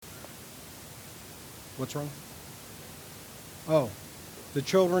What's wrong? Oh, the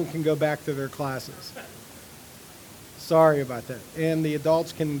children can go back to their classes. Sorry about that. And the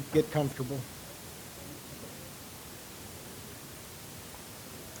adults can get comfortable.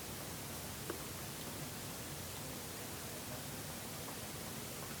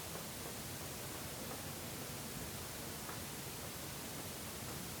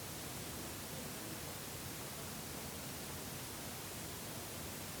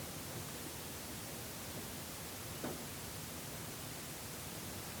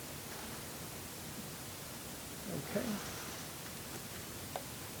 Okay.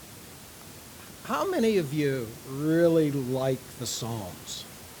 How many of you really like the Psalms?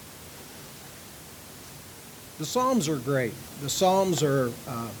 The Psalms are great. The Psalms are,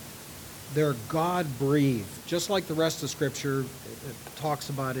 they're God-breathed. Just like the rest of Scripture, it talks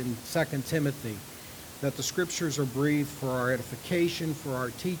about in 2 Timothy, that the Scriptures are breathed for our edification, for our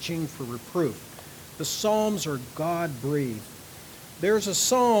teaching, for reproof. The Psalms are God-breathed. There's a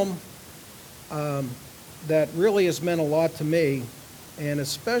Psalm that really has meant a lot to me, and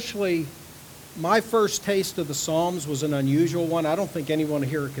especially my first taste of the Psalms was an unusual one. I don't think anyone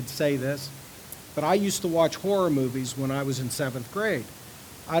here could say this, but I used to watch horror movies when I was in 7th grade.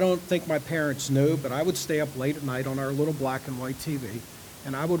 I don't think my parents knew, but I would stay up late at night on our little black and white TV,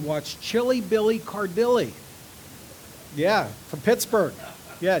 and I would watch Chilly Billy Cardilli. Yeah, from Pittsburgh.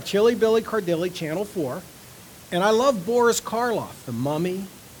 Yeah, Chilly Billy Cardilli, Channel 4. And I love Boris Karloff, The Mummy,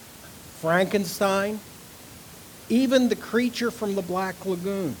 Frankenstein, even The Creature from the Black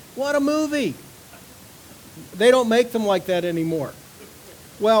Lagoon. What a movie! They don't make them like that anymore.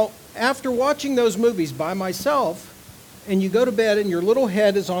 Well, after watching those movies by myself, and you go to bed and your little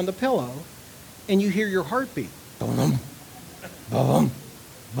head is on the pillow, and you hear your heartbeat. Boom, boom,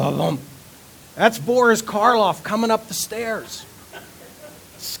 boom. That's Boris Karloff coming up the stairs.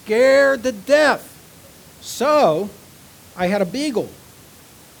 Scared to death. So, I had a beagle,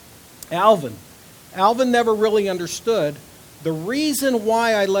 Alvin. Alvin never really understood the reason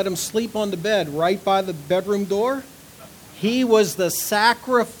why I let him sleep on the bed right by the bedroom door. He was the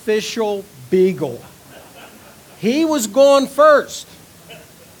sacrificial beagle. He was gone first.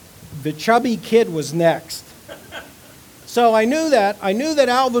 The chubby kid was next. So I knew that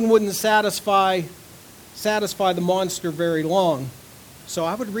Alvin wouldn't satisfy the monster very long. So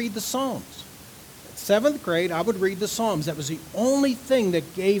I would read the Psalms. At 7th grade, I would read the Psalms. That was the only thing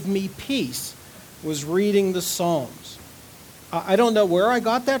that gave me peace, was reading the Psalms. I don't know where I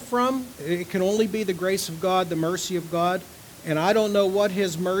got that from. It can only be the grace of God, the mercy of God. And I don't know what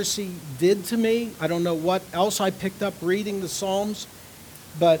His mercy did to me. I don't know what else I picked up reading the Psalms.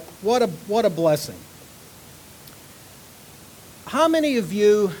 But what a blessing. How many of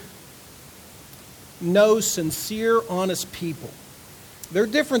you know sincere, honest people? They're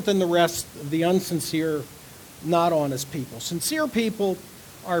different than the rest of the unsincere, not honest people. Sincere people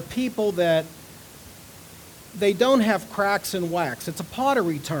are people that they don't have cracks and wax. It's a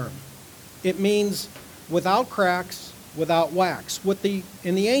pottery term. It means without cracks, without wax.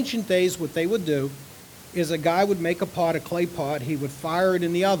 In the ancient days, what they would do is a guy would make a pot, a clay pot. He would fire it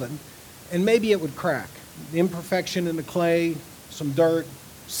in the oven, and maybe it would crack. The imperfection in the clay, some dirt,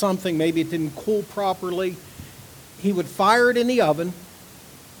 something, maybe it didn't cool properly. He would fire it in the oven,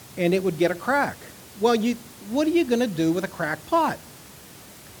 and it would get a crack. Well, what are you going to do with a cracked pot?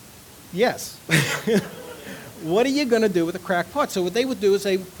 Yes. What are you going to do with a cracked pot? So what they would do is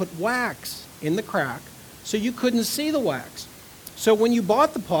they would put wax in the crack so you couldn't see the wax. So when you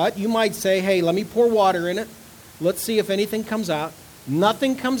bought the pot, you might say, hey, let me pour water in it. Let's see if anything comes out.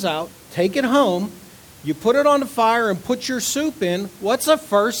 Nothing comes out. Take it home. You put it on the fire and put your soup in. What's the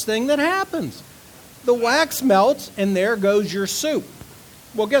first thing that happens? The wax melts, and there goes your soup.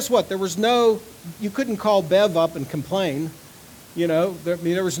 Well, guess what? You couldn't call Bev up and complain.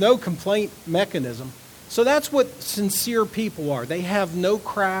 There was no complaint mechanism. So that's what sincere people are. They have no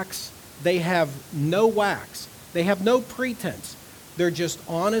cracks. They have no wax. They have no pretense. They're just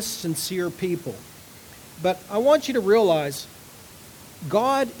honest, sincere people. But I want you to realize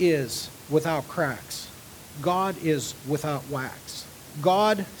God is without cracks. God is without wax.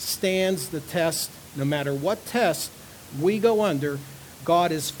 God stands the test. No matter what test we go under,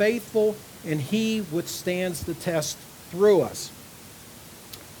 God is faithful, and He withstands the test through us.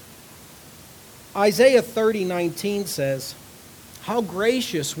 Isaiah 30:19 says, how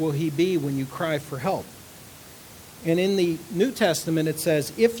gracious will He be when you cry for help? And in the New Testament it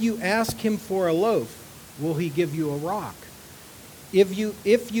says, if you ask Him for a loaf, will He give you a rock? If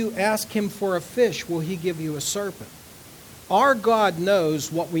you ask Him for a fish, will He give you a serpent? Our God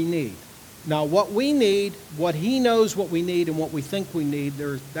knows what we need. Now, what we need, what he knows what we need and what we think we need,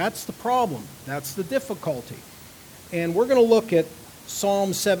 that's the problem. That's the difficulty. And we're going to look at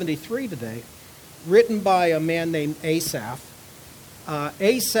Psalm 73 today, written by a man named Asaph.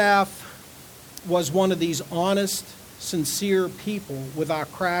 Asaph was one of these honest, sincere people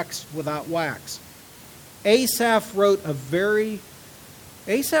without cracks, without wax. Asaph wrote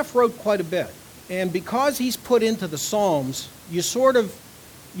quite a bit. And because he's put into the Psalms, you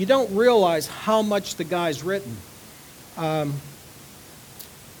don't realize how much the guy's written.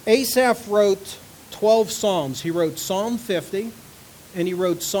 Asaph wrote 12 Psalms. He wrote Psalm 50, and he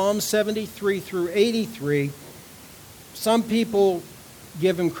wrote Psalm 73 through 83. Some people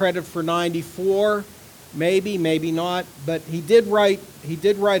give him credit for 94, maybe not, but he did write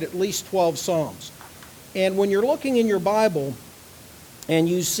at least 12 Psalms. And when you're looking in your Bible and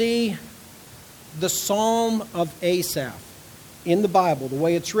you see the Psalm of Asaph in the Bible, the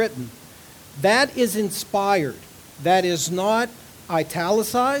way it's written, that is inspired. That is not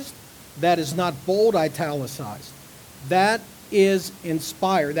italicized. That is not bold italicized. That is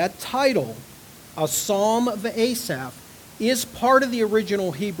inspired. That title, a Psalm of Asaph, is part of the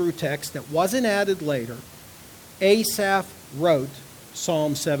original Hebrew text that wasn't added later. Asaph wrote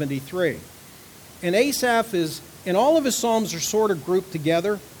Psalm 73. And Asaph and all of his Psalms are sort of grouped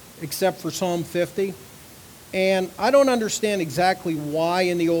together, except for Psalm 50. And I don't understand exactly why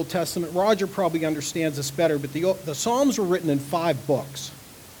in the Old Testament. Roger probably understands this better, but the Psalms were written in 5 books.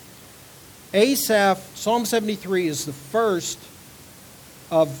 Asaph, Psalm 73 is the first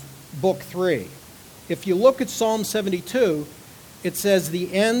of book 3. If you look at Psalm 72, it says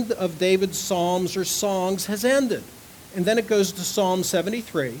the end of David's Psalms or songs has ended. And then it goes to Psalm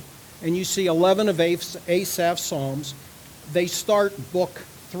 73, and you see 11 of Asaph's Psalms. They start book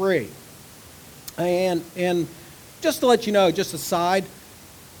 3. And just to let you know, just aside,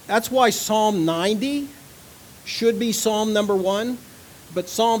 that's why Psalm 90 should be Psalm number 1, but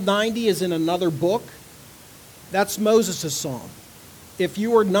Psalm 90 is in another book. That's Moses' psalm. If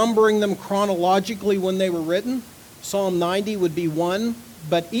you were numbering them chronologically when they were written, Psalm 90 would be 1,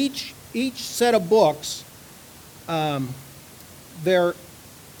 but each set of books, some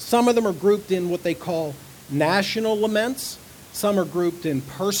of them are grouped in what they call national laments. Some are grouped in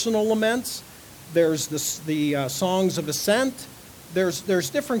personal laments. There's the songs of ascent. There's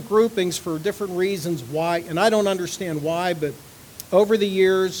different groupings for different reasons why, and I don't understand why, but over the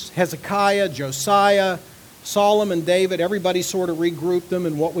years, Hezekiah, Josiah, Solomon, David, everybody sort of regrouped them,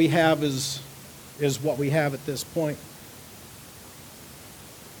 and what we have is what we have at this point.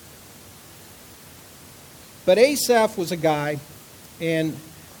 But Asaph was a guy, and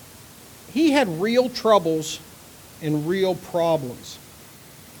he had real troubles and real problems.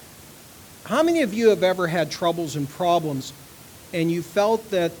 How many of you have ever had troubles and problems and you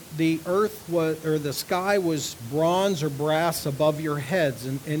felt that the earth was, or the sky was bronze or brass above your heads,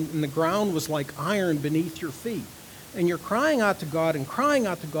 and the ground was like iron beneath your feet? And you're crying out to God and crying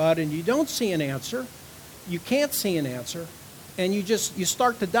out to God, and you don't see an answer. You can't see an answer. And you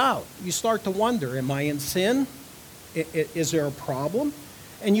start to doubt. You start to wonder, am I in sin? Is there a problem?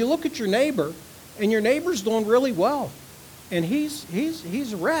 And you look at your neighbor, and your neighbor's doing really well. And he's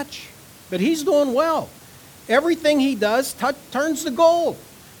a wretch, but he's doing well. Everything he does turns to gold.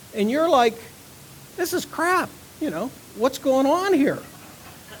 And you're like, this is crap. What's going on here?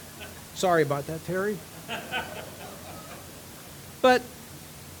 Sorry about that, Terry. But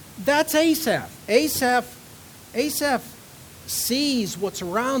that's Asaph. Asaph sees what's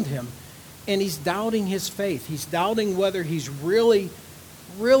around him, and he's doubting his faith. He's doubting whether he's really,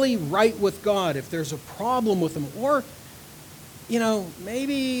 really right with God, if there's a problem with him, or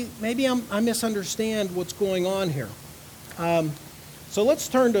maybe I misunderstand what's going on here. So let's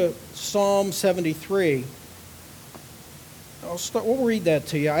turn to Psalm 73. We'll read that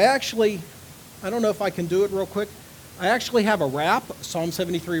to you. I don't know if I can do it real quick. I actually have a rap, Psalm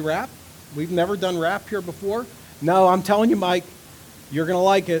 73 rap. We've never done rap here before. No, I'm telling you, Mike, you're going to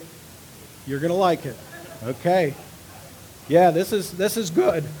like it. You're going to like it. Okay. Yeah, this is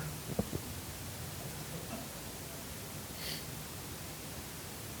good.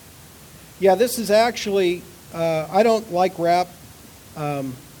 Yeah, this is actually, I don't like rap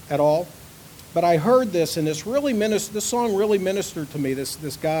at all, but I heard this, and this song really ministered to me,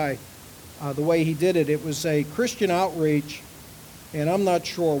 this guy, the way he did it. It was a Christian outreach, and I'm not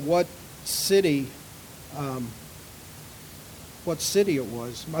sure what city it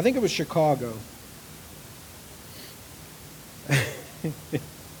was. I think it was Chicago.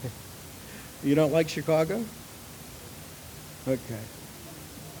 You don't like Chicago? Okay.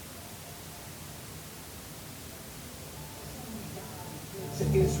 To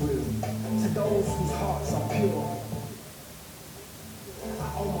Israel, those whose hearts are pure.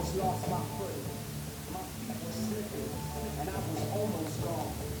 I almost lost my foot. My feet were slipping, and I was almost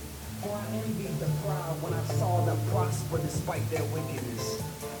gone. For I envied the proud when I saw them prosper despite their wickedness.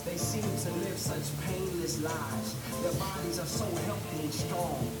 They seem to live such painless lives. Their bodies are so healthy and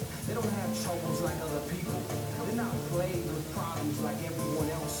strong. They don't have troubles like other people. They're not plagued with problems like everyone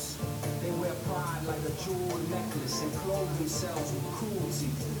else. They wear pride like a jeweled necklace and clothe themselves with cruelty.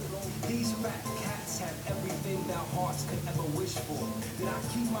 These fat cats have everything their hearts could ever wish for. Did I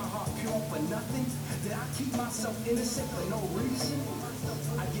keep my heart pure for nothing? Did I keep myself innocent for no reason?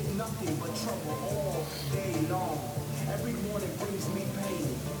 I get nothing but trouble all day long. Every morning brings me pain.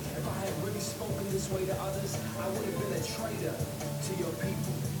 If I had really spoken this way to others, I would have been a traitor to your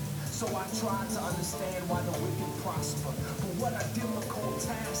people. So I tried to understand why the wicked prosper, but what a difficult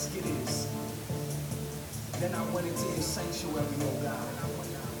task it is. Then I went into your sanctuary, oh God,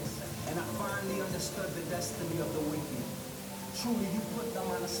 and I finally understood the destiny of the wicked. Truly, you put them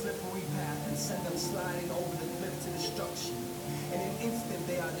on a slippery path and send them sliding over the cliff to destruction. In an instant,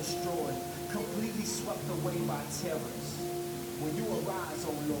 they are destroyed, completely swept away by terrors. When you arise,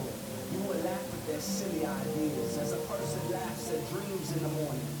 O Lord, you will laugh at their silly ideas, as a person laughs at dreams in the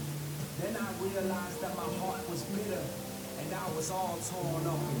morning. Then I realized that my heart was bitter, and I was all torn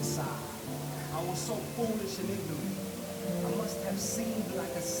up inside. I was so foolish and ignorant. I must have seemed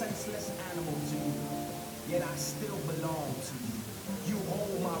like a senseless animal to you, yet I still belong to you. You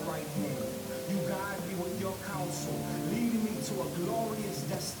hold my right hand. You guide me with your counsel, leading me to a glorious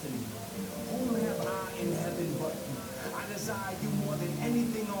destiny. Whom have I in heaven but you? I desire you more than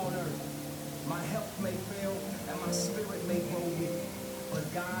anything on earth. My health may fail and my spirit may grow weak, but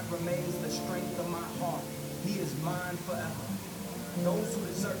God remains the strength of my heart. He is mine forever. Those who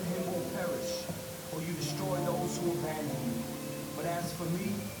desert him will perish, or you destroy those who abandon you. But as for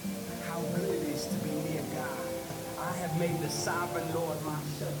me, how good it is to be near God. I have made the sovereign Lord my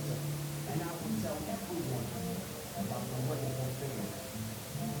shelter, and I will tell everyone about the wonderful things.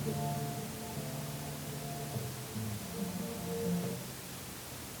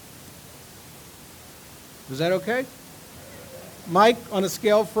 Was that okay? Mike, on a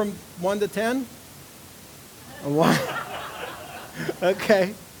scale from 1 to 10? A 1?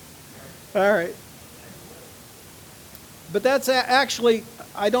 Okay. All right. But that's actually,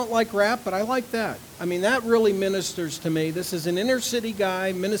 I don't like rap, but I like that. I mean, that really ministers to me. This is an inner city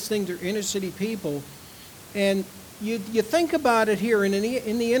guy ministering to inner city people. And you think about it here in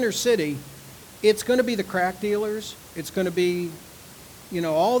the inner city, it's going to be the crack dealers. It's going to be,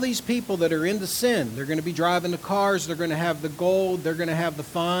 all these people that are into sin. They're going to be driving the cars. They're going to have the gold. They're going to have the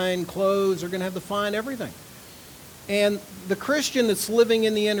fine clothes. They're going to have the fine everything. And the Christian that's living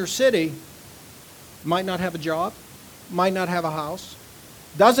in the inner city might not have a job, might not have a house,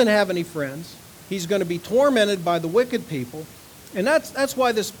 doesn't have any friends. He's going to be tormented by the wicked people. And that's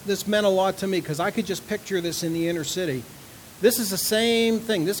why this meant a lot to me, because I could just picture this in the inner city. This is the same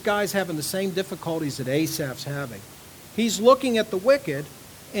thing. This guy's having the same difficulties that Asaph's having. He's looking at the wicked,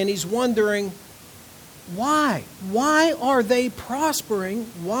 and he's wondering, why? Why are they prospering?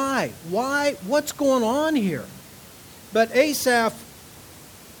 Why? What's going on here? But Asaph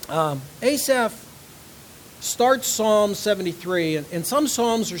starts Psalm 73, and some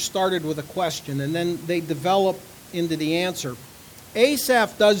psalms are started with a question, and then they develop into the answer.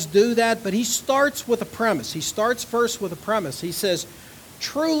 Asaph does do that, but he starts with a premise. He starts first with a premise. He says,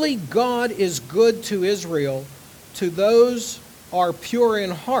 truly God is good to Israel, to those are pure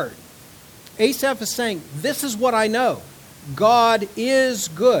in heart. Asaph is saying, this is what I know. God is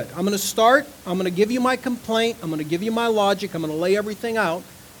good. I'm going to give you my complaint, I'm going to give you my logic, I'm going to lay everything out,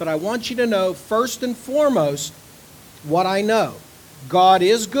 but I want you to know, first and foremost, what I know. God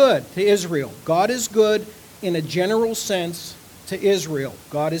is good to Israel. God is good in a general sense to Israel.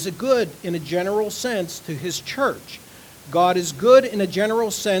 God is good in a general sense to his church. God is good in a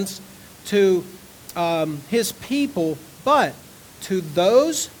general sense to his people, but to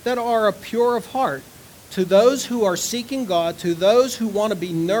those that are pure of heart, to those who are seeking God, to those who want to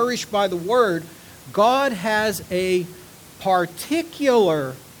be nourished by the Word, God has a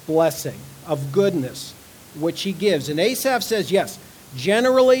particular blessing of goodness which he gives. And Asaph says, yes,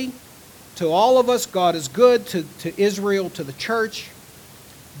 generally, to all of us, God is good, to Israel, to the church,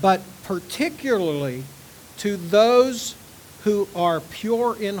 but particularly to those who are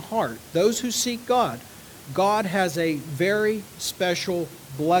pure in heart, those who seek God, God has a very special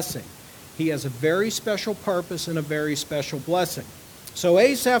blessing. He has a very special purpose and a very special blessing. So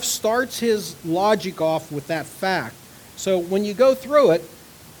Asaph starts his logic off with that fact. So when you go through it,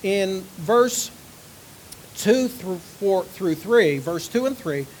 in verse 2 through 3, verse 2 and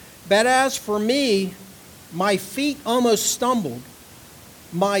 3, But as for me, my feet almost stumbled.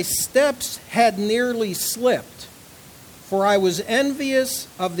 My steps had nearly slipped, for I was envious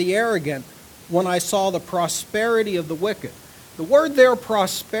of the arrogant when I saw the prosperity of the wicked. The word there,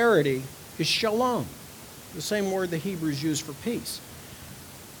 prosperity, is shalom, the same word the Hebrews use for peace.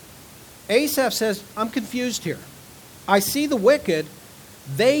 Asaph says, I'm confused here. I see the wicked,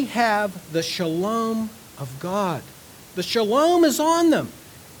 they have the shalom of God. The shalom is on them.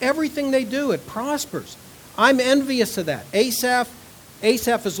 Everything they do, it prospers. I'm envious of that. Asaph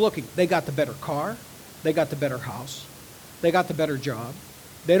is looking. They got the better car. They got the better house. They got the better job.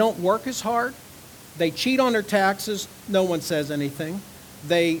 They don't work as hard. They cheat on their taxes. No one says anything.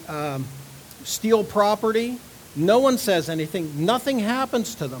 They steal property. No one says anything. Nothing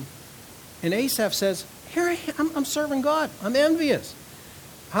happens to them. And Asaph says, here I'm serving God. I'm envious.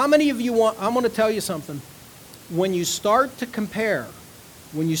 How many of you want, I'm going to tell you something. When you start to compare,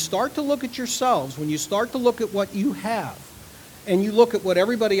 when you start to look at yourselves, when you start to look at what you have, and you look at what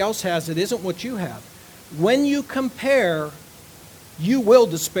everybody else has that isn't what you have, when you compare, you will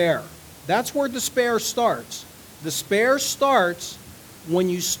despair. That's where despair starts. Despair starts when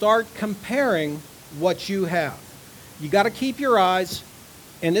you start comparing what you have. You got to keep your eyes,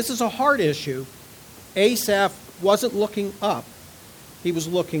 and this is a heart issue. Asaph wasn't looking up, he was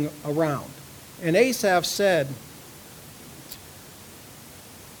looking around. And Asaph said,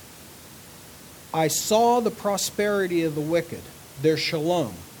 I saw the prosperity of the wicked, their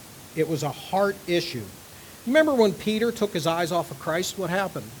shalom. It was a heart issue. Remember when Peter took his eyes off of Christ? What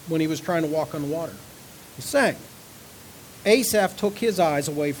happened when he was trying to walk on water? He sank. Asaph took his eyes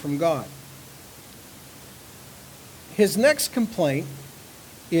away from God. His next complaint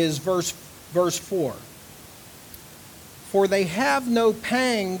is verse 4. For they have no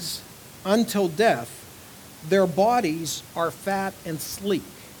pangs until death. Their bodies are fat and sleek.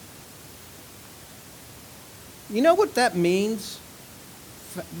 You know what that means?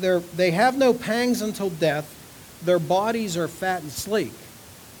 They have no pangs until death. Their bodies are fat and sleek.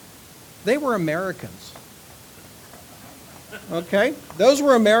 They were Americans. Okay? Those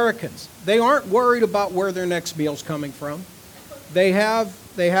were Americans. They aren't worried about where their next meal's coming from. They have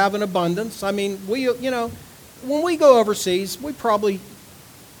an abundance. I mean, when we go overseas, we probably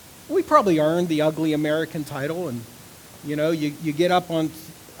earned the ugly American title, and you get up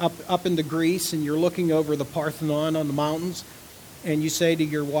into Greece and you're looking over the Parthenon on the mountains, and you say to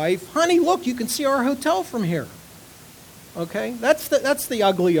your wife, honey, look, you can see our hotel from here. Okay? That's the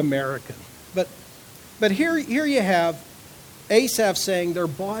ugly American. But here you have Asaph saying their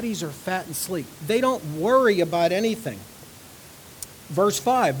bodies are fat and sleek. They don't worry about anything. Verse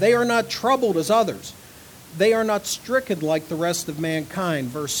 5, they are not troubled as others. They are not stricken like the rest of mankind.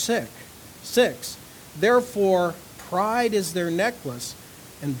 Verse 6, therefore pride is their necklace,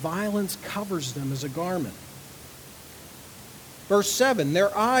 and violence covers them as a garment. Verse 7,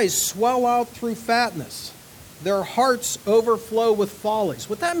 their eyes swell out through fatness. Their hearts overflow with follies.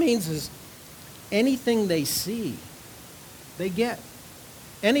 What that means is anything they see, they get.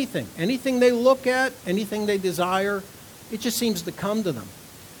 Anything they look at, anything they desire, it just seems to come to them.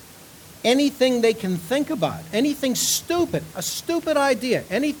 Anything they can think about, anything stupid, a stupid idea,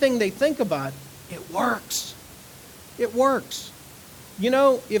 anything they think about, it works. It works.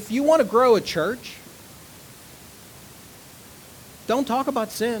 If you want to grow a church, don't talk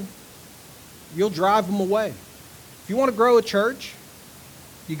about sin. You'll drive them away. If you want to grow a church,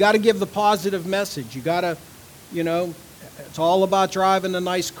 you got to give the positive message. You got to, it's all about driving a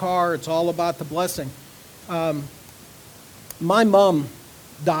nice car. It's all about the blessing. My mom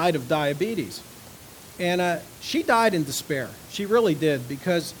died of diabetes, and she died in despair. She really did,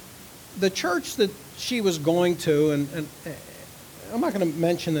 because the church that she was going to, and I'm not going to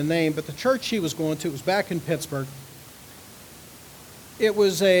mention the name, but the church she was going to was back in Pittsburgh. It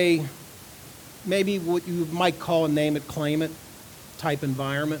was maybe what you might call a name it, claim it type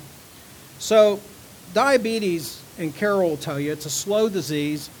environment. So diabetes, and Carol will tell you, it's a slow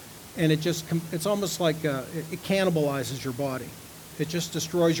disease, and it's almost like it cannibalizes your body. It just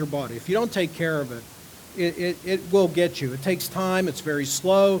destroys your body. If you don't take care of it, it will get you. It takes time. It's very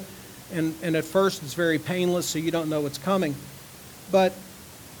slow, and at first it's very painless, so you don't know what's coming. But,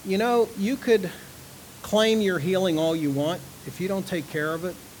 you could claim your healing all you want. If you don't take care of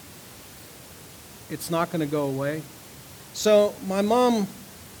it, it's not going to go away. So my mom,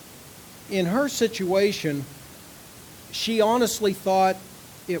 in her situation, she honestly thought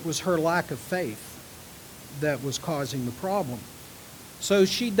it was her lack of faith that was causing the problem. So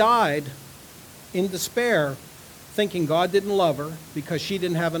she died in despair, thinking God didn't love her because she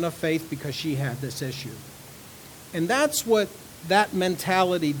didn't have enough faith because she had this issue. And that's what that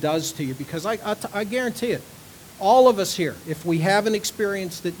mentality does to you, because I guarantee it, all of us here, if we haven't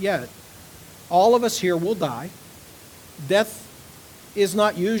experienced it yet, all of us here will die. Death is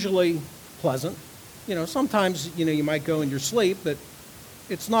not usually pleasant. Sometimes, you might go in your sleep, but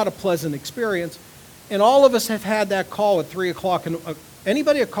it's not a pleasant experience. And all of us have had that call at 3 o'clock.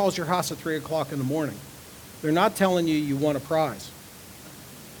 Anybody that calls your house at 3 o'clock in the morning, they're not telling you you won a prize.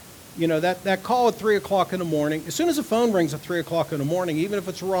 That call at 3 o'clock in the morning, as soon as the phone rings at 3 o'clock in the morning, even if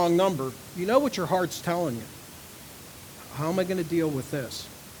it's a wrong number, you know what your heart's telling you. How am I going to deal with this?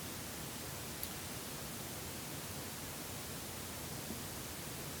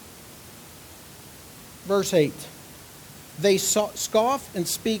 Verse 8. They scoff and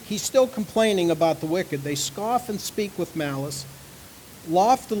speak. He's still complaining about the wicked. They scoff and speak with malice.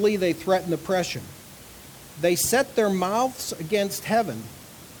 Loftily they threaten oppression. They set their mouths against heaven,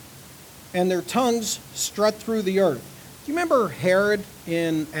 and their tongues strut through the earth. Do you remember Herod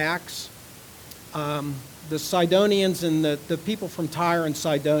in Acts? The Sidonians and the people from Tyre and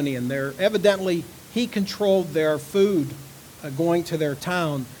Sidonian, evidently he controlled their food going to their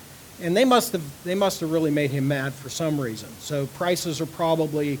town, and they must have really made him mad for some reason. So prices are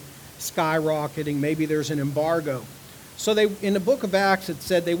probably skyrocketing. Maybe there's an embargo. So in the book of Acts it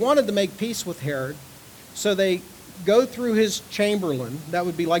said they wanted to make peace with Herod, so they go through his chamberlain. That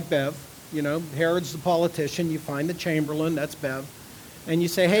would be like Bev. Herod's the politician. You find the chamberlain, that's Bev, and you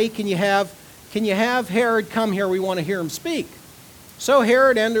say, hey, can you have Herod come here? We want to hear him speak. So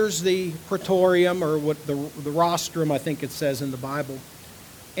Herod enters the praetorium, or what the rostrum, I think it says in the Bible,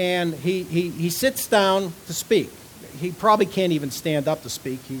 and he sits down to speak. He probably can't even stand up to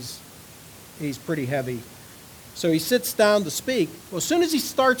speak. He's pretty heavy. So he sits down to speak. Well, as soon as he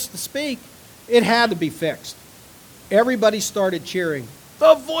starts to speak, it had to be fixed. Everybody started cheering.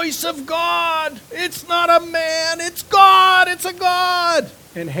 The voice of God! It's not a man, it's God! It's a God!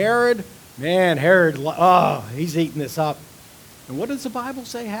 And Herod, he's eating this up. And what does the Bible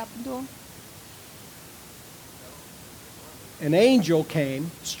say happened to him? An angel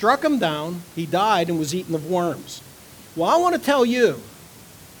came, struck him down, he died and was eaten of worms. Well, I want to tell you,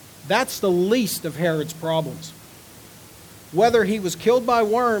 that's the least of Herod's problems. Whether he was killed by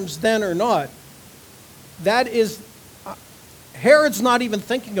worms then or not, Herod's not even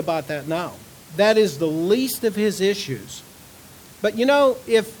thinking about that now. That is the least of his issues. But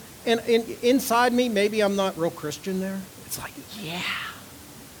if inside me, maybe I'm not real Christian there. It's like, yeah.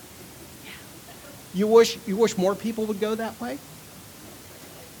 You wish more people would go that way?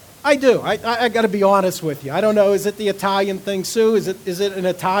 I do. I got to be honest with you. I don't know. Is it the Italian thing, Sue? Is it an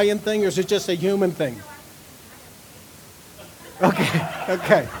Italian thing, or is it just a human thing?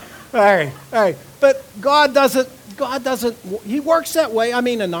 Okay. All right. But God doesn't. He works that way. I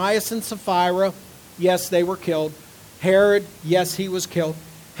mean, Ananias and Sapphira, yes, they were killed. Herod, yes, he was killed.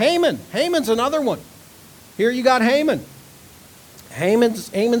 Haman's another one. Here you got Haman. Haman's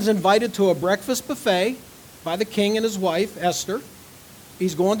invited to a breakfast buffet by the king and his wife, Esther.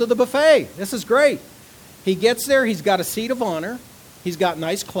 He's going to the buffet. This is great. He gets there. He's got a seat of honor. He's got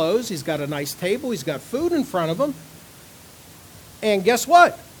nice clothes. He's got a nice table. He's got food in front of him. And guess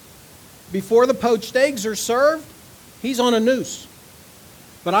what? Before the poached eggs are served, he's on a noose.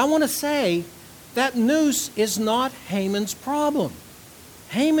 But I want to say that noose is not Haman's problem.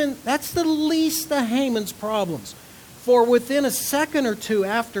 That's the least of Haman's problems. For within a second or two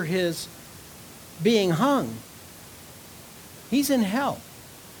after his being hung, he's in hell.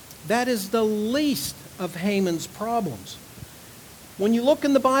 That is the least of Haman's problems. When you look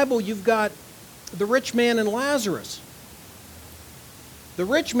in the Bible, you've got the rich man and Lazarus. The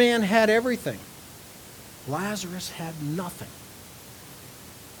rich man had everything. Lazarus had nothing.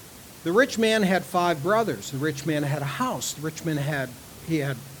 The rich man had 5 brothers. The rich man had a house. The rich man had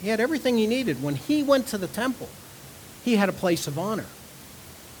everything he needed. When he went to the temple, he had a place of honor.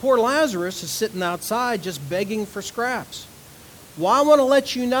 Poor Lazarus is sitting outside just begging for scraps. Well, I want to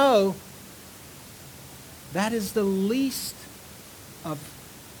let you know that is the least of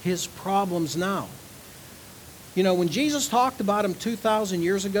his problems now. When Jesus talked about him 2,000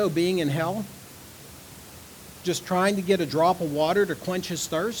 years ago being in hell, just trying to get a drop of water to quench his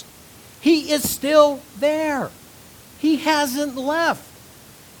thirst, he is still there. He hasn't left.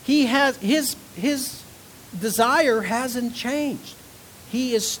 His desire hasn't changed.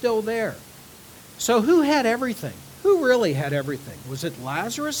 He is still there. So who had everything? Who really had everything? Was it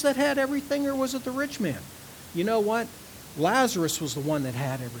Lazarus that had everything, or was it the rich man? You know what? Lazarus was the one that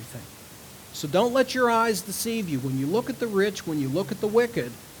had everything. So don't let your eyes deceive you. When you look at the rich, when you look at the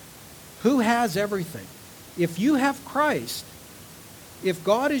wicked, who has everything? If you have Christ, if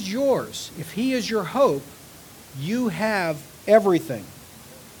God is yours, if He is your hope, you have everything.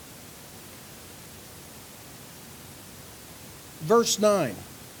 Verse 9,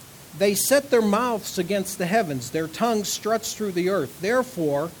 they set their mouths against the heavens, their tongues struts through the earth.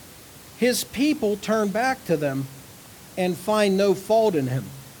 Therefore, his people turn back to them and find no fault in him.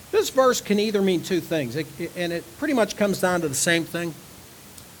 This verse can either mean two things, and it pretty much comes down to the same thing.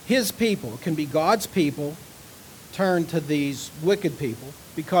 His people, it can be God's people, turn to these wicked people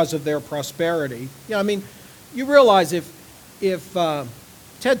because of their prosperity. Yeah, I mean, you realize if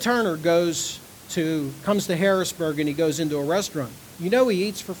Ted Turner comes to Harrisburg and he goes into a restaurant, you know he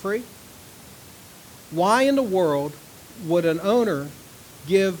eats for free? Why in the world would an owner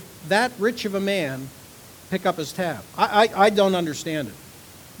give that rich of a man pick up his tab? I don't understand it.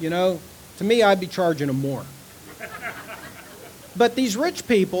 You know, to me, I'd be charging him more. But these rich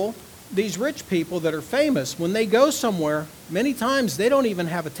people that are famous, when they go somewhere, many times they don't even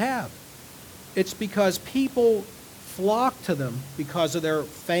have a tab. It's because people flock to them because of their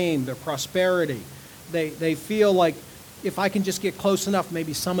fame, their prosperity. They feel like if I can just get close enough,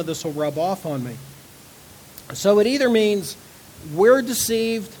 maybe some of this will rub off on me. So it either means we're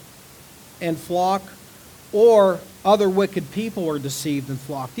deceived and flock, or other wicked people are deceived and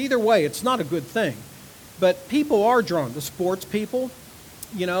flocked. Either way, it's not a good thing. But people are drawn. The sports people,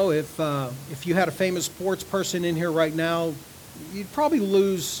 you know, if you had a famous sports person in here right now, you'd probably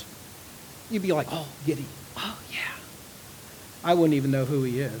lose. You'd be like, oh, Giddy. Oh, yeah. I wouldn't even know who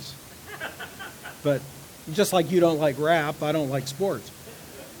he is. But just like you don't like rap, I don't like sports.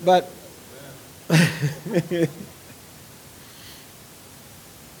 But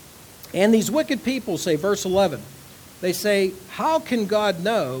and these wicked people say, verse 11, they say, how can God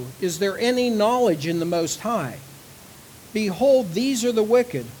know? Is there any knowledge in the Most High? Behold, these are the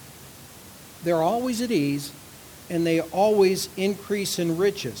wicked. They're always at ease, and they always increase in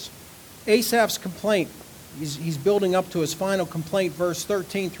riches. Asaph's complaint, he's building up to his final complaint, verse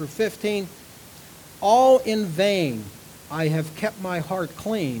 13 through 15. All in vain I have kept my heart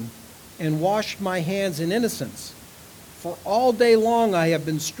clean and washed my hands in innocence. For all day long I have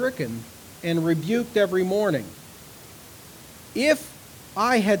been stricken and rebuked every morning. If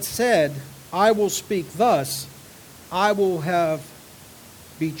I had said, I will speak thus, I will have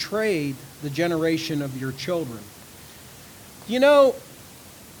betrayed the generation of your children. You know,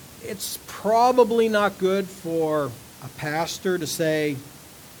 it's probably not good for a pastor to say,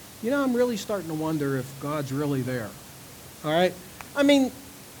 you know, I'm really starting to wonder if God's really there. All right? I mean,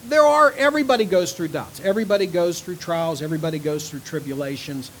 everybody goes through doubts. Everybody goes through trials. Everybody goes through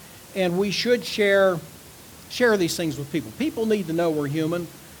tribulations. And we should share these things with people. People need to know we're human,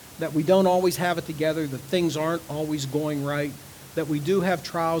 that we don't always have it together, that things aren't always going right, that we do have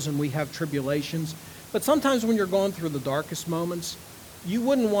trials and we have tribulations. But sometimes when you're going through the darkest moments, you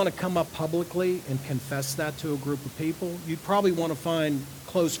wouldn't want to come up publicly and confess that to a group of people. You'd probably want to find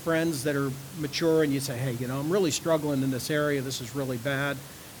close friends that are mature and you say, hey, you know, I'm really struggling in this area. This is really bad.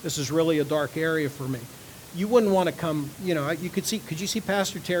 This is really a dark area for me. You wouldn't want to come, you know, could you see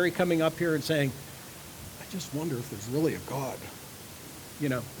Pastor Terry coming up here and saying, I just wonder if there's really a God. You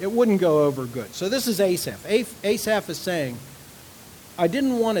know, it wouldn't go over good. So this is Asaph. Asaph is saying, I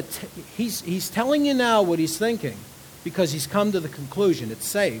didn't want to, he's telling you now what he's thinking because he's come to the conclusion it's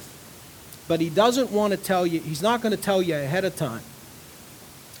safe, but he doesn't want to tell you, he's not going to tell you ahead of time.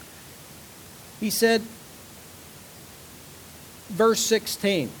 He said, verse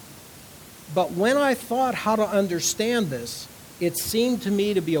 16, but when I thought how to understand this, it seemed to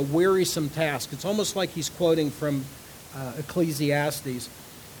me to be a wearisome task. It's almost like he's quoting from Ecclesiastes.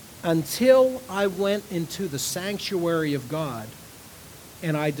 Until I went into the sanctuary of God,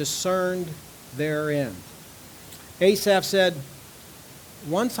 and I discerned their end. Asaph said,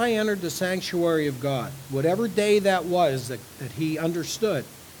 once I entered the sanctuary of God, whatever day that was that he understood,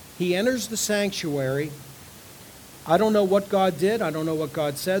 he enters the sanctuary. I don't know what God did. I don't know what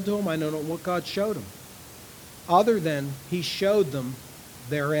God said to him. I don't know what God showed him. Other than he showed them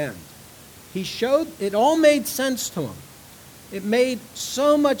their end. It all made sense to him. It made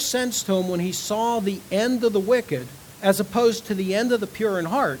so much sense to him when he saw the end of the wicked as opposed to the end of the pure in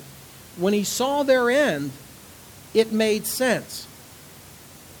heart. When he saw their end, it made sense.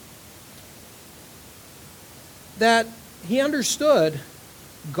 That he understood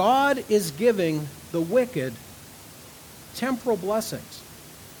God is giving the wicked temporal blessings.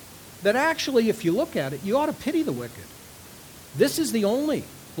 That actually, if you look at it, you ought to pity the wicked. This is the only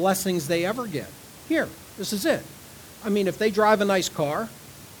blessings they ever get. Here, this is it. I mean, if they drive a nice car,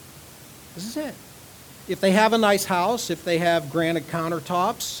 this is it. If they have a nice house, if they have granite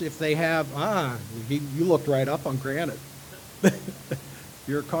countertops, if they have, you looked right up on granite.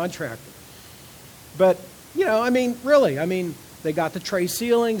 You're a contractor. But Really, they got the tray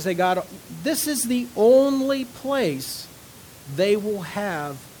ceilings, this is the only place they will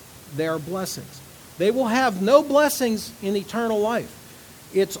have their blessings. They will have no blessings in eternal life.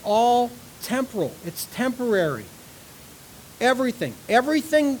 It's all temporal. It's temporary. Everything,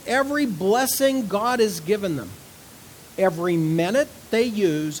 every blessing God has given them, every minute they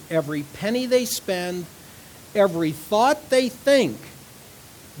use, every penny they spend, every thought they think,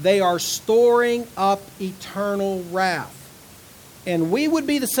 they are storing up eternal wrath. And we would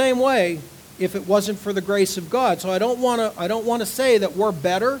be the same way if it wasn't for the grace of God. So I don't want to say that we're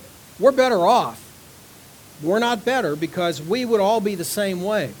better. We're better off. We're not better because we would all be the same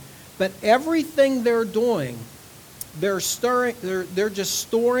way. But everything they're doing, they're just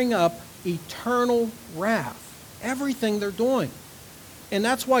storing up eternal wrath. Everything they're doing. And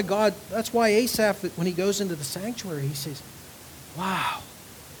that's why Asaph, when he goes into the sanctuary, he says, wow,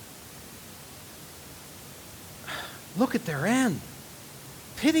 look at their end.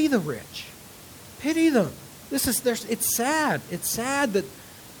 Pity the rich. Pity them. It's sad. It's sad that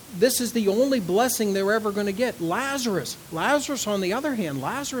this is the only blessing they're ever going to get. Lazarus, on the other hand,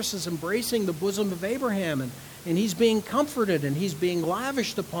 Lazarus is embracing the bosom of Abraham, and he's being comforted, and he's being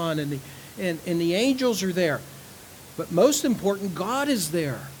lavished upon, and the angels are there. But most important, God is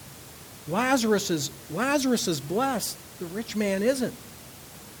there. Lazarus is blessed. The rich man isn't.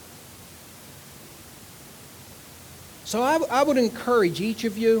 So I would encourage each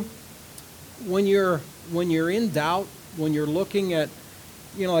of you, when you're in doubt, when you're looking at,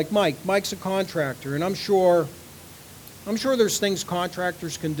 like Mike's a contractor, and I'm sure there's things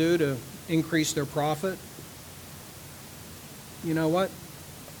contractors can do to increase their profit. You know what?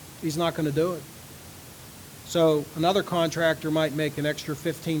 He's not going to do it. So another contractor might make an extra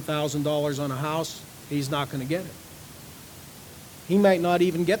 $15,000 on a house. He's not going to get it. He might not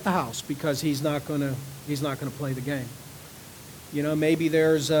even get the house because he's not going to play the game. Maybe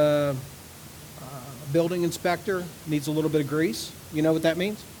there's a building inspector needs a little bit of grease. You know what that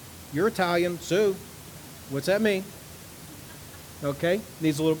means? You're Italian, Sue. What's that mean? Okay,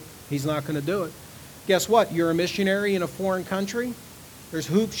 he's not going to do it. Guess what? You're a missionary in a foreign country. There's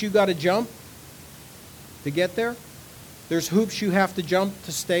hoops you got to jump to get there. There's hoops you have to jump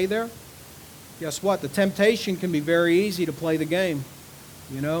to stay there. Guess what? The temptation can be very easy to play the game.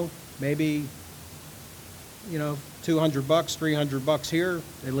 Maybe, $200, $300 here.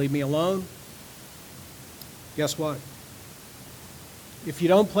 They leave me alone. Guess what? If you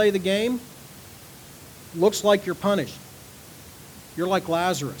don't play the game, looks like you're punished. You're like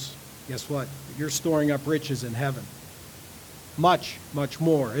Lazarus. Guess what? You're storing up riches in heaven. Much, much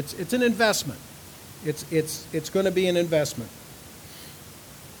more. It's an investment. It's going to be an investment.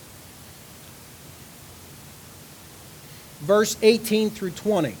 Verse 18 through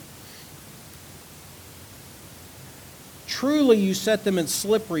 20. Truly you set them in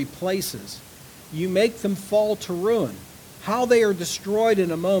slippery places. You make them fall to ruin. How they are destroyed in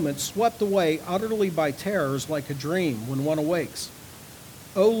a moment, swept away utterly by terrors like a dream when one awakes.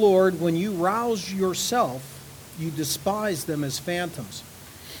 O Lord, when you rouse yourself, you despise them as phantoms.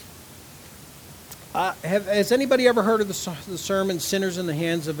 Has anybody ever heard of the sermon "Sinners in the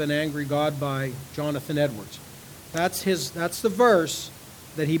Hands of an Angry God" by Jonathan Edwards? That's the verse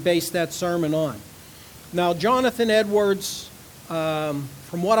that he based that sermon on. Now, Jonathan Edwards, from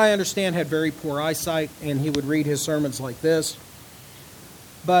what I understand, had very poor eyesight, and he would read his sermons like this.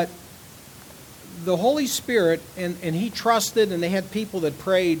 But the Holy Spirit, and he trusted, and they had people that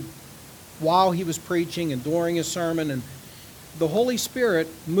prayed while he was preaching and during his sermon, and the Holy Spirit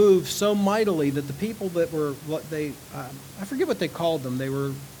moved so mightily that the people that were, I forget what they called them. They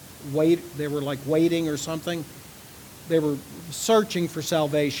were like waiting or something. They were searching for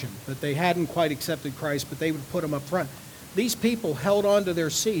salvation, but they hadn't quite accepted Christ, but they would put them up front. These people held on to their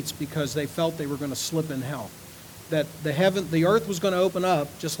seats because they felt they were going to slip in hell. That the earth was going to open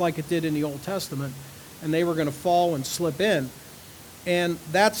up, just like it did in the Old Testament, and they were going to fall and slip in. And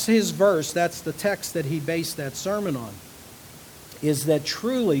that's his verse, that's the text that he based that sermon on, is that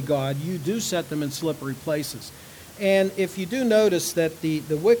truly, God, you do set them in slippery places. And if you do notice that the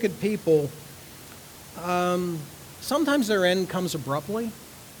wicked people, sometimes their end comes abruptly.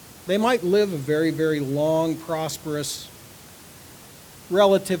 They might live a very, very long, prosperous,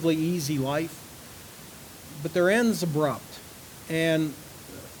 relatively easy life, but their end's abrupt. And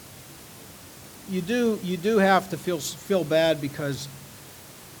you do have to feel bad because,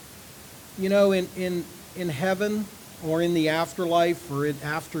 in heaven or in the afterlife or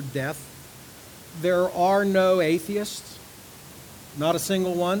after death, there are no atheists, not a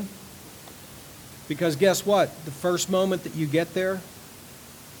single one. Because guess what? The first moment that you get there,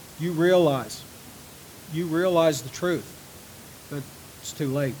 you realize you realize the truth, but it's too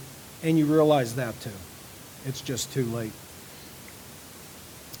late. And you realize that too. It's just too late.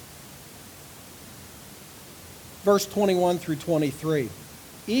 Verse 21 through 23.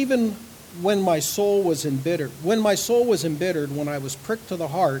 Even when my soul was embittered, when I was pricked to the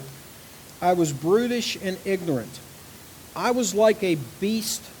heart, I was brutish and ignorant. I was like a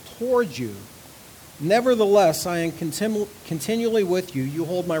beast toward you. Nevertheless, I am continually with you. You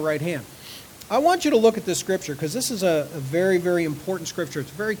hold my right hand. I want you to look at this scripture because this is a very, very important scripture.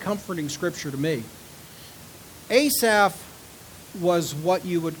 It's a very comforting scripture to me. Asaph was what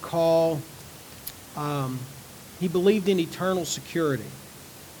you would call, he believed in eternal security.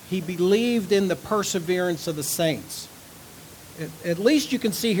 He believed in the perseverance of the saints. At least you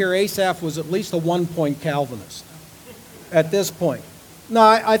can see here Asaph was at least a one-point Calvinist at this point. Now,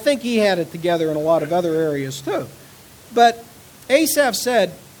 I think he had it together in a lot of other areas too. But Asaph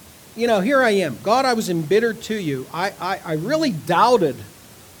said, you know, here I am. God, I was embittered to you. I really doubted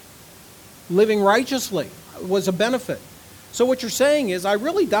living righteously was a benefit. So what you're saying is, I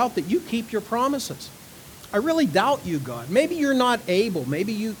really doubt that you keep your promises. I really doubt you, God. Maybe you're not able.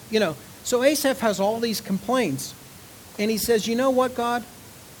 Maybe you know. So Asaph has all these complaints. And he says, you know what, God?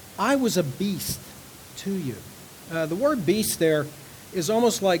 I was a beast to you. The word beast there is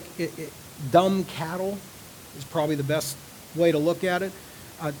almost like dumb cattle is probably the best way to look at it.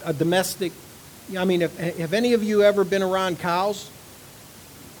 A domestic, I mean, have any of you ever been around cows?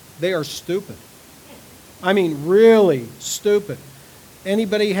 They are stupid. I mean, really stupid.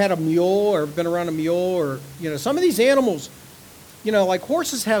 Anybody had a mule or been around a mule or, you know, some of these animals, you know, like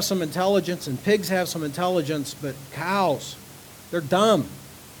horses have some intelligence and pigs have some intelligence, but cows, they're dumb.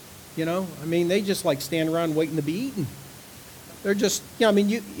 You know, I mean, they just like stand around waiting to be eaten. They're just, you know, I mean,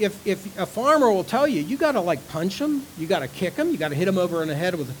 if a farmer will tell you, you got to like punch them, you got to kick them, you got to hit them over in the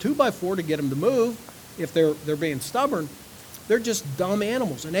head with a 2x4 to get them to move if they're being stubborn. They're just dumb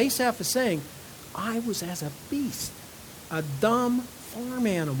animals. And Asaph is saying, I was as a beast, a dumb farm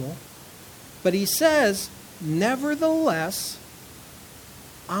animal. But he says, nevertheless,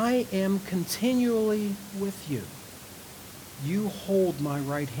 I am continually with you. You hold my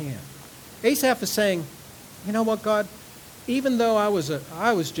right hand. Asaph is saying, you know what, God? Even though I was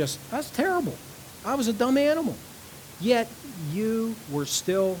terrible. I was a dumb animal. Yet you were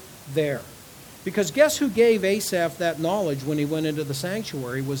still there. Because guess who gave Asaph that knowledge when he went into the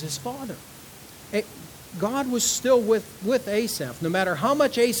sanctuary was his father. God was still with Asaph. No matter how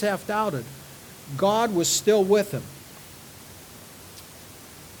much Asaph doubted, God was still with him.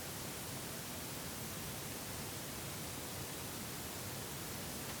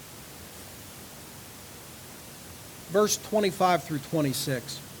 Verse 25 through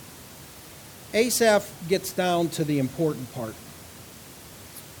 26. Asaph gets down to the important part.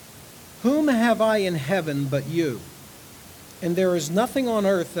 Whom have I in heaven but you? And there is nothing on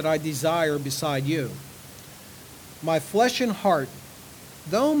earth that I desire beside you. My flesh and heart,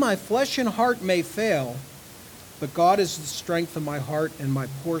 though my flesh and heart may fail, but God is the strength of my heart and my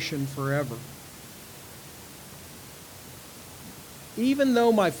portion forever. Even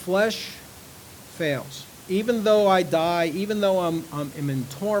though my flesh fails, even though I die, even though I'm in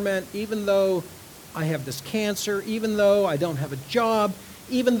torment, even though I have this cancer, even though I don't have a job,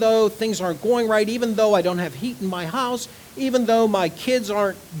 even though things aren't going right, even though I don't have heat in my house, even though my kids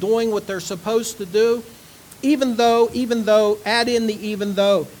aren't doing what they're supposed to do, even though, add in the even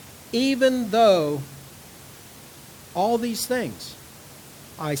though all these things,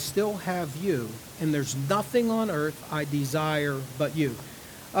 I still have you, and there's nothing on earth I desire but you.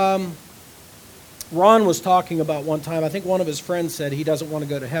 Ron was talking about one time, I think one of his friends said he doesn't want to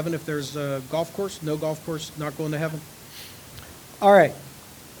go to heaven if there's a golf course. No golf course, not going to heaven. All right,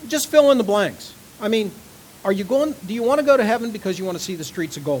 just fill in the blanks. I mean, do you want to go to heaven because you want to see the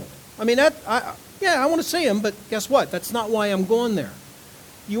streets of gold? I mean, I want to see them, but guess what? That's not why I'm going there.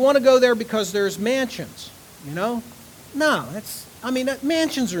 You want to go there because there's mansions, you know? No,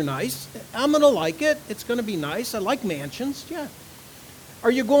 mansions are nice. I'm going to like it. It's going to be nice. I like mansions, yeah.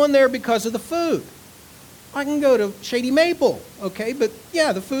 Are you going there because of the food? I can go to Shady Maple, okay? But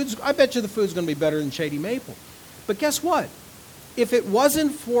yeah, I bet you the food's going to be better than Shady Maple. But guess what? If it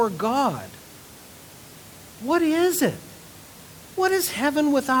wasn't for God, what is it? What is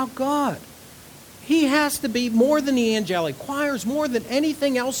heaven without God? He has to be more than the angelic choirs, more than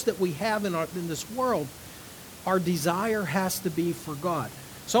anything else that we have in this world. Our desire has to be for God.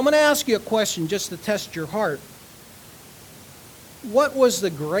 So I'm going to ask you a question just to test your heart. What was the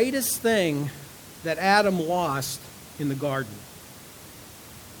greatest thing that Adam lost in the garden?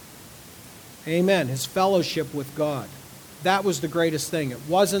 Amen. His fellowship with God. That was the greatest thing. It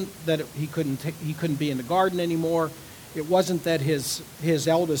wasn't that he couldn't be in the garden anymore. It wasn't that his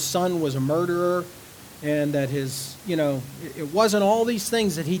eldest son was a murderer, and that it wasn't all these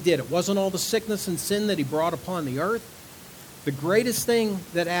things that he did. It wasn't all the sickness and sin that he brought upon the earth. The greatest thing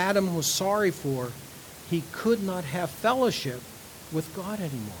that Adam was sorry for, he could not have fellowship with God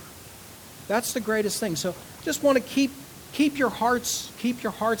anymore. That's the greatest thing. So just want to keep your hearts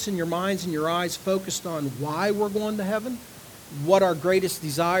and your minds and your eyes focused on why we're going to heaven, what our greatest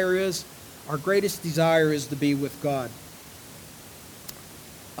desire is. Our greatest desire is to be with God.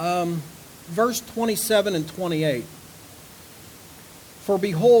 Verse 27 and 28. For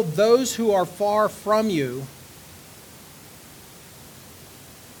behold, those who are far from you,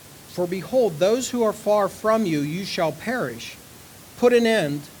 you shall perish. Put an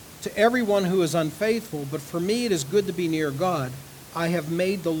end to everyone who is unfaithful, but for me it is good to be near God. I have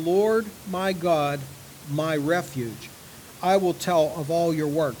made the Lord my God my refuge. I will tell of all your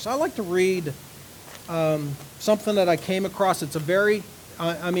works. I like to read something that I came across. It's a very,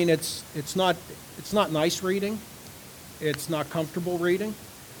 it's not nice reading. It's not comfortable reading.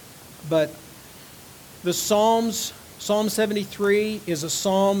 But the Psalms, Psalm 73 is a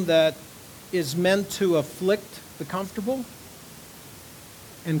psalm that is meant to afflict the comfortable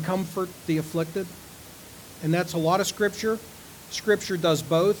and comfort the afflicted. And that's a lot of Scripture. Scripture does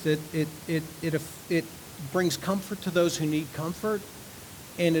both. It brings comfort to those who need comfort,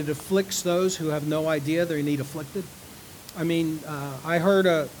 and it afflicts those who have no idea they need afflicted. I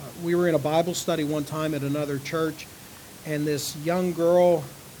heard we were in a Bible study one time at another church, and this young girl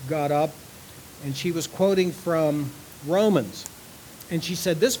got up, and she was quoting from Romans. And she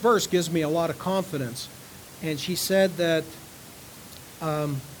said, this verse gives me a lot of confidence. And she said that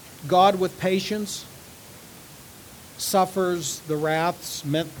God with patience suffers the wraths,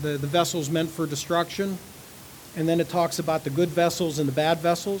 the vessels meant for destruction. And then it talks about the good vessels and the bad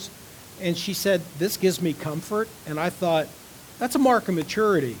vessels. And she said, this gives me comfort. And I thought, that's a mark of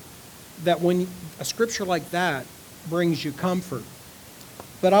maturity, that when a scripture like that brings you comfort.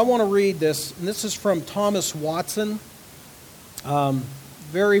 But I want to read this, and this is from Thomas Watson.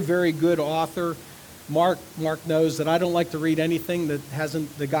 Very, very good author. Mark knows that I don't like to read anything that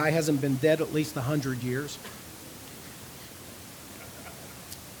the guy hasn't been dead at least 100 years.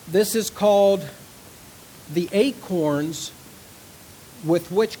 This is called The Acorns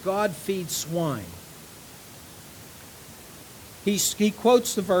with Which God Feeds Swine. He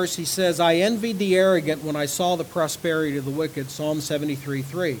quotes the verse. He says, I envied the arrogant when I saw the prosperity of the wicked, Psalm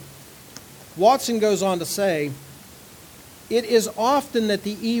 73:3. Watson goes on to say, it is often that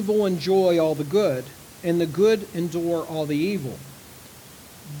the evil enjoy all the good, and the good endure all the evil.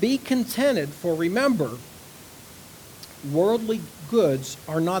 Be contented, for remember, worldly goods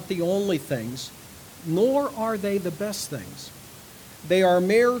are not the only things, nor are they the best things. They are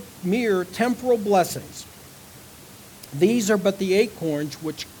mere temporal blessings. These are but the acorns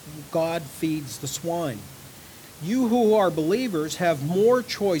which God feeds the swine. You who are believers have more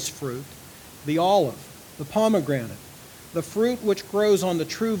choice fruit, the olive, the pomegranate, the fruit which grows on the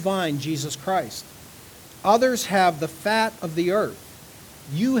true vine, Jesus Christ. Others have the fat of the earth.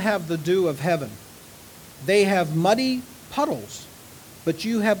 You have the dew of heaven. They have muddy puddles, but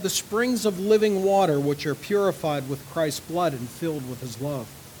you have the springs of living water which are purified with Christ's blood and filled with his love.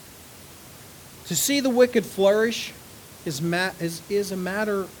 To see the wicked flourish is a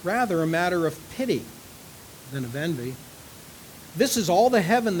matter of pity than of envy. This is all the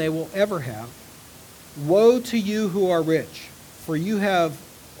heaven they will ever have. Woe to you who are rich, for you have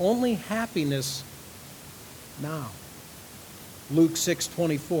only happiness now. Luke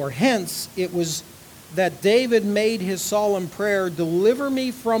 6:24. Hence it was that David made his solemn prayer, deliver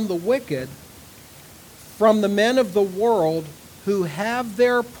me from the wicked, from the men of the world who have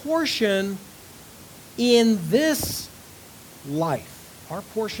their portion in this life. Our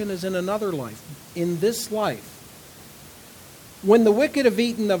portion is in another life, in this life. When the wicked have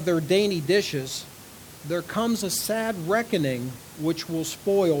eaten of their dainty dishes, there comes a sad reckoning which will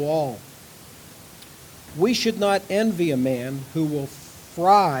spoil all. We should not envy a man who will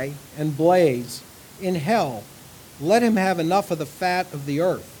fry and blaze in hell. Let him have enough of the fat of the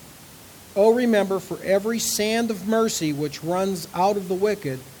earth. Oh, remember, for every sand of mercy which runs out of the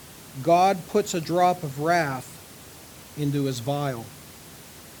wicked, God puts a drop of wrath into his vial.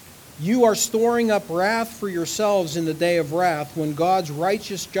 You are storing up wrath for yourselves in the day of wrath, when God's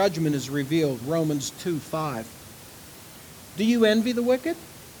righteous judgment is revealed. Romans 2:5. Do you envy the wicked?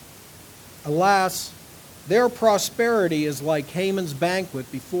 Alas, their prosperity is like Haman's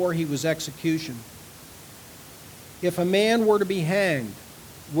banquet before he was executed. If a man were to be hanged,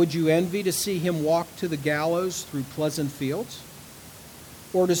 Would you envy to see him walk to the gallows through pleasant fields?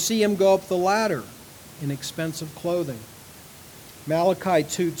 Or to see him go up the ladder in expensive clothing? Malachi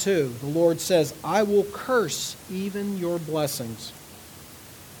 2:2, the Lord says, I will curse even your blessings.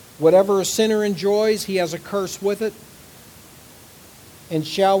 Whatever a sinner enjoys, he has a curse with it. And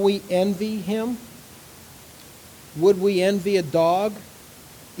shall we envy him? Would we envy a dog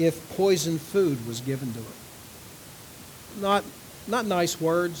if poisoned food was given to it? Not nice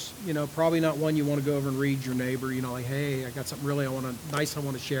words, probably not one you want to go over and read your neighbor, like, hey, I got something really I want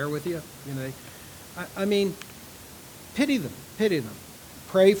to share with you. I mean, pity them.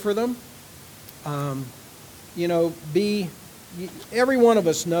 Pray for them. Every one of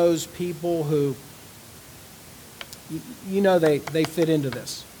us knows people who, they fit into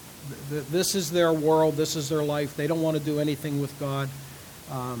this. This is their world. This is their life. They don't want to do anything with God.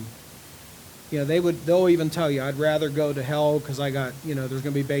 They'll even tell you, I'd rather go to hell because I got, there's going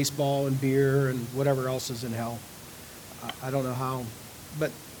to be baseball and beer and whatever else is in hell. I don't know how,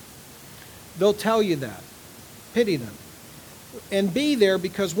 but they'll tell you that. Pity them. And be there,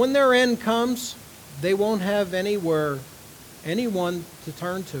 because when their end comes, they won't have anyone to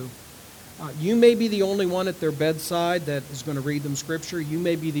turn to. You may be the only one at their bedside that is going to read them scripture. You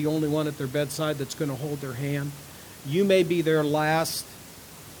may be the only one at their bedside that's going to hold their hand. You may be their last,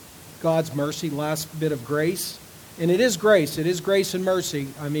 God's mercy, last bit of grace. And it is grace. It is grace and mercy.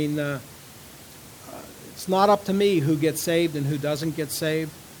 I mean, it's not up to me who gets saved and who doesn't get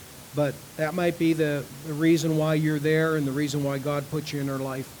saved. But that might be the reason why you're there and the reason why God put you in their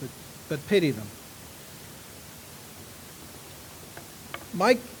life. But pity them.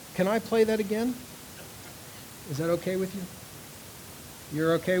 Mike, can I play that again? Is that okay with you?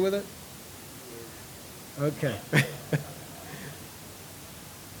 You're okay with it? Okay.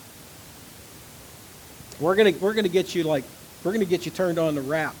 We're gonna get you turned on to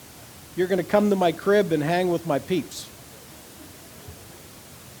rap. You're gonna come to my crib and hang with my peeps.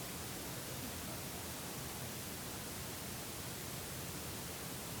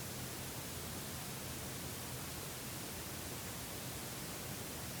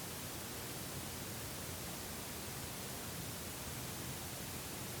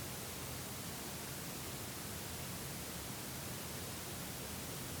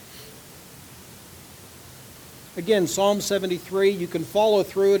 Again, Psalm 73, you can follow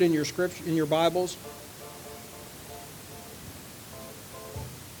through it in your scripture, in your Bibles.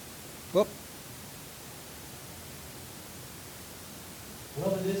 Whoop.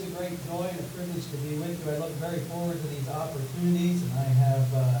 Well, it is a great joy and a privilege to be with you. I look very forward to these opportunities, and I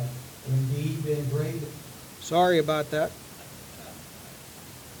have indeed been great. Sorry about that.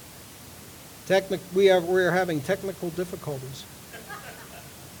 We're having technical difficulties.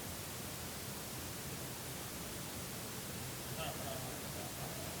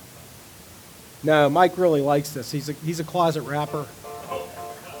 No, Mike really likes this. He's a closet rapper.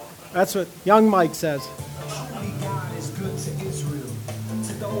 That's what young Mike says. Truly God is good to Israel,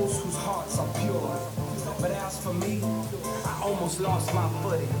 to those whose hearts are pure. But as for me, I almost lost my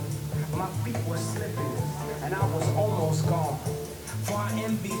footing. My feet were slipping, and I was almost gone. For I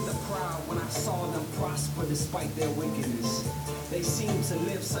envied the proud when I saw them prosper despite their wickedness. They seem to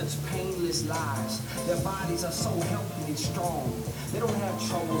live such painless lives. Their bodies are so healthy and strong. They don't have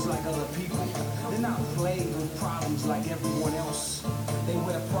troubles like other people. They're not plagued with problems like everyone else. They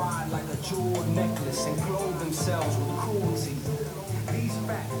wear pride like a jeweled necklace and clothe themselves with cruelty. These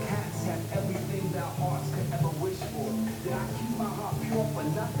fat cats have everything their hearts could ever wish for. Did I keep my heart pure for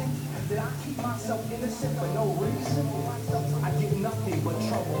nothing? Did I keep myself innocent for no reason? I get nothing but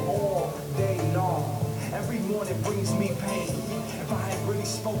trouble all day long. Every morning brings me pain. If I had really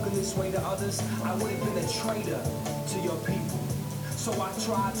spoken this way to others, I would have been a traitor to your people. So I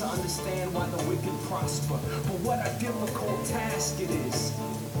tried to understand why the wicked prosper. But what a difficult task it is.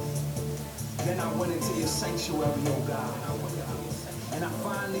 Then I went into your sanctuary, oh God. And I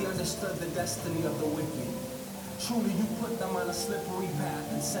finally understood the destiny of the wicked. Truly, you put them on a slippery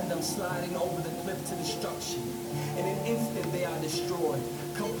path and send them sliding over the cliff to destruction. In an instant, they are destroyed,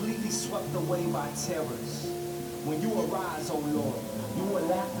 completely swept away by terrors. When you arise, O Lord, you will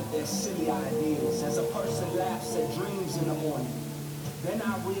laugh at their silly ideals, as a person laughs at dreams in the morning. Then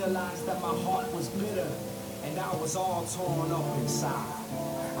I realized that my heart was bitter, and I was all torn up inside.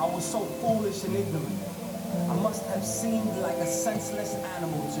 I was so foolish and ignorant. I must have seemed like a senseless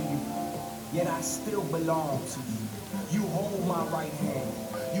animal to you. Yet I still belong to you. You hold my right hand.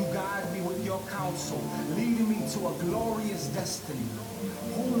 You guide me with your counsel, leading me to a glorious destiny.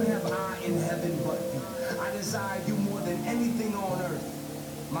 Whom have I in heaven but you? I desire you more than anything on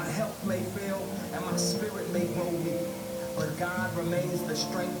earth. My health may fail and my spirit may grow weak, but God remains the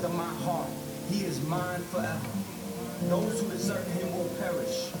strength of my heart. He is mine forever. Those who desert him will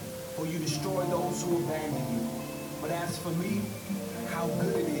perish, for you destroy those who abandon you. But as for me, how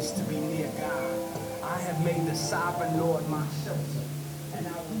good it is to be near God. I have made the sovereign Lord my shelter, and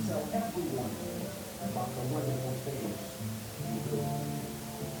I will tell everyone about the wonderful things you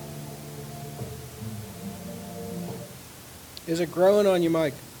do. Is it growing on you,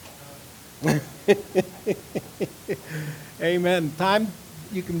 Mike? Amen. Time,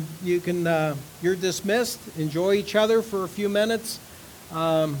 you're dismissed. Enjoy each other for a few minutes.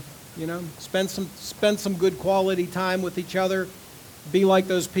 Spend some good quality time with each other. Be like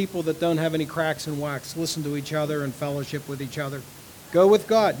those people that don't have any cracks in wax. Listen to each other and fellowship with each other. Go with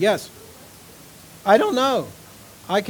God. Yes. I don't know.